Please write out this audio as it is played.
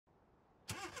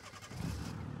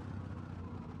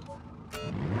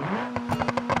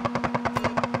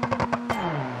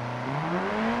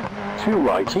2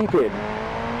 right, keep in.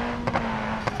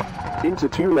 Into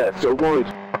 2 left, go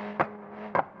wide.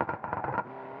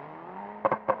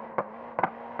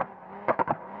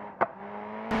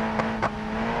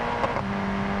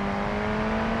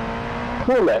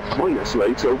 Four left, minus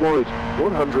late, go wide,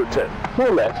 110. 4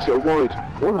 left, go wide,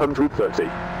 130.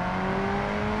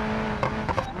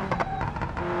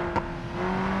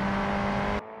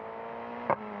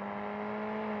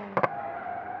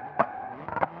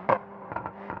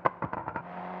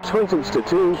 Tightens to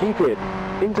 2, keep in.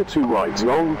 Into 2 right,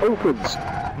 long, opens.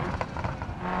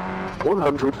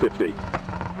 150.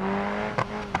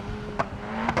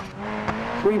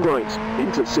 3 right,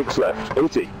 into 6 left,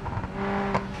 80.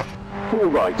 4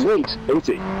 right, late,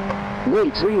 80.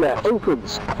 Late, 3 left,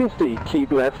 opens, 50,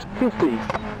 keep left, 50.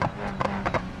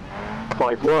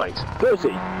 5 right, 30.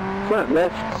 Flat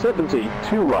left, 70,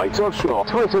 2 right, are short,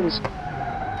 tightens.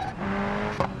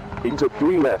 Into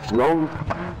 3 left, long.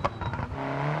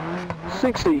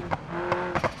 60.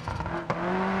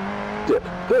 Dip,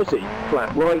 30,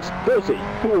 flat right, 30,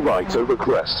 4 right over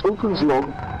crest, opens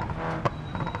long.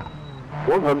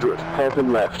 100,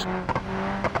 hairpin left.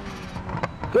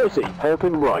 30,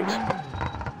 hairpin right.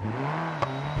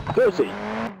 30.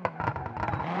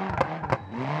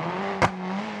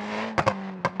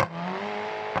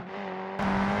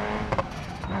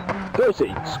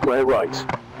 30, square right.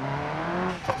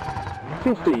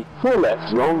 50, 4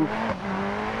 left, long.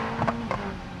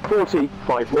 40,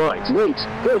 5 right, late,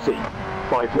 30,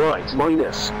 5 right,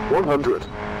 minus, 100.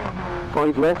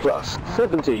 5 left plus,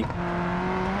 70.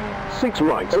 6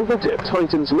 right, over dip,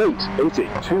 tightens late, 80,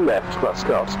 2 left plus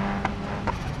cut.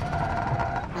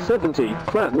 70,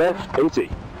 flat left, 80.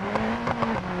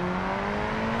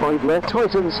 5 left,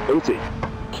 tightens, 80.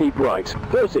 Keep right,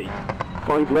 30.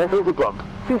 5 left over bump,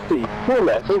 50, 4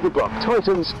 left over bump,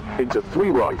 tightens, into 3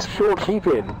 right, short, keep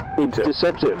in, into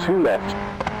deceptive, 2 left.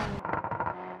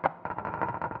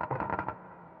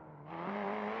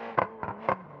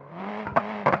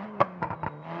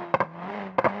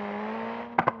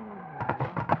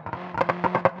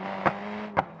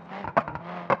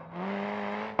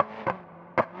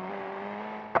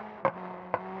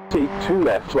 Two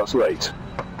left plus late.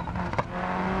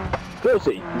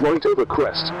 30, right over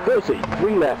crest. 30,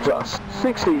 3 left plus.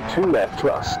 60, 2 left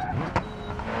plus.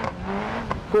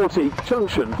 40,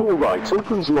 junction 4 right,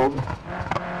 opens long.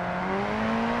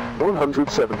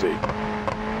 170.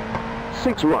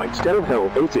 6 right,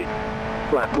 downhill, 80.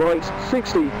 Flat right,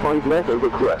 60, 5 left over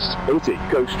crest. 80,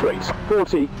 go straight.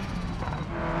 40.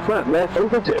 Flat left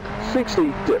over dip,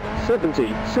 60, dip,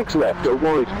 70, 6 left, go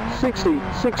wide, 60,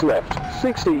 6 left,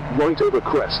 60, right over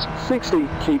crest, 60,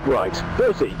 keep right,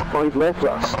 30, 5 left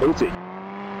plus, 80.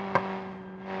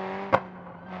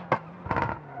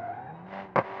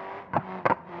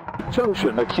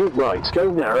 Junction, acute right, go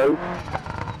narrow,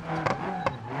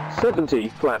 70,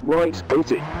 flat right,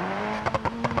 80.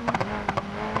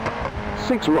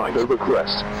 6 right over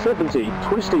crest, 70,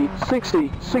 twisty,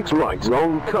 60, 6 right,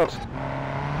 long cut.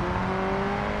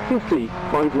 50,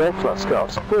 5 left plus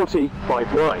cut, 40,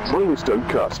 5 right, minus don't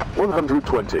cut,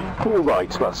 120, 4 right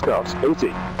plus cut, 80,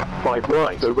 5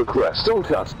 right over crest, don't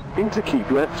cut, into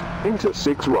keep left, into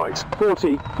 6 right,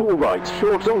 40, 4 right,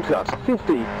 short don't cut,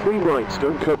 50, 3 right,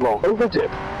 don't cut long, over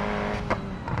dip,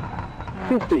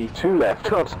 50, 2 left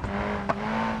cut,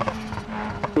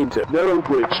 into narrow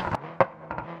bridge,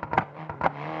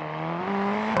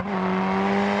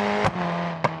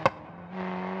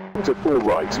 into 4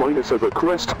 right, minus over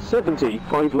crest, 70,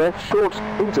 5 left short,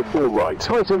 into 4 right,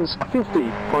 tightens,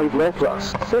 50, 5 left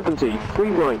plus, 70, 3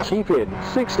 right, keep in,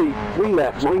 60, 3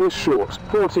 left, minus short,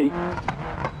 40,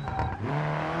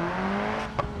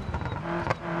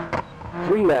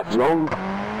 3 left long,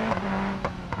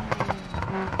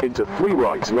 into 3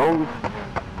 right long,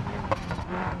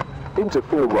 into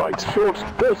 4 right short,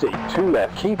 30, 2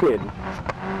 left, keep in,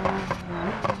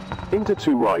 into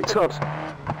 2 right, cut,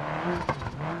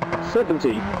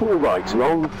 70, 4 right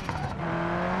long,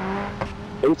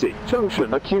 80,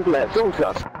 junction, acute left, don't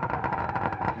cut.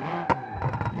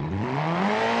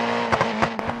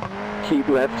 Keep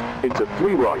left, into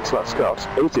 3 right plus cut,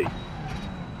 80.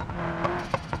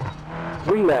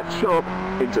 3 left sharp,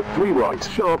 into 3 right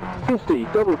sharp, 50,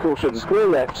 double caution, square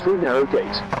left through narrow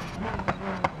gate.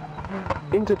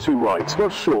 Into 2 right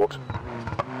plus short.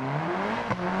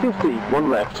 50, 1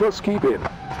 left plus keep in.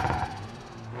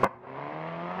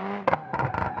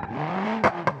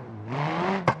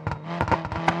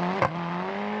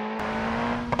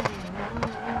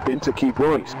 Into keep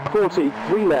right, 40,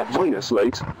 3 left minus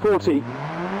late, 40,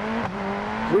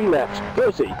 3 left,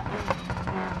 30,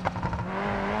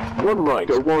 1 right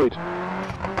go wide,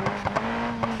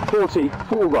 40,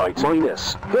 4 right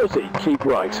minus, 30, keep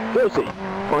right, 30,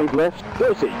 5 left,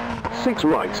 30, 6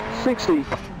 right, 60,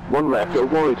 1 left go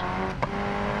wide,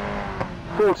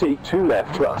 40, 2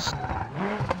 left thrust,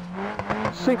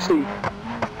 60,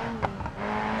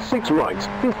 6 right,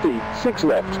 50, 6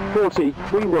 left, 40,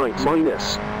 3 right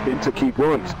minus, into keep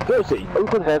right, 30,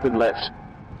 open hairpin left,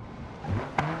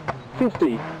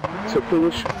 50, to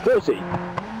finish, 30,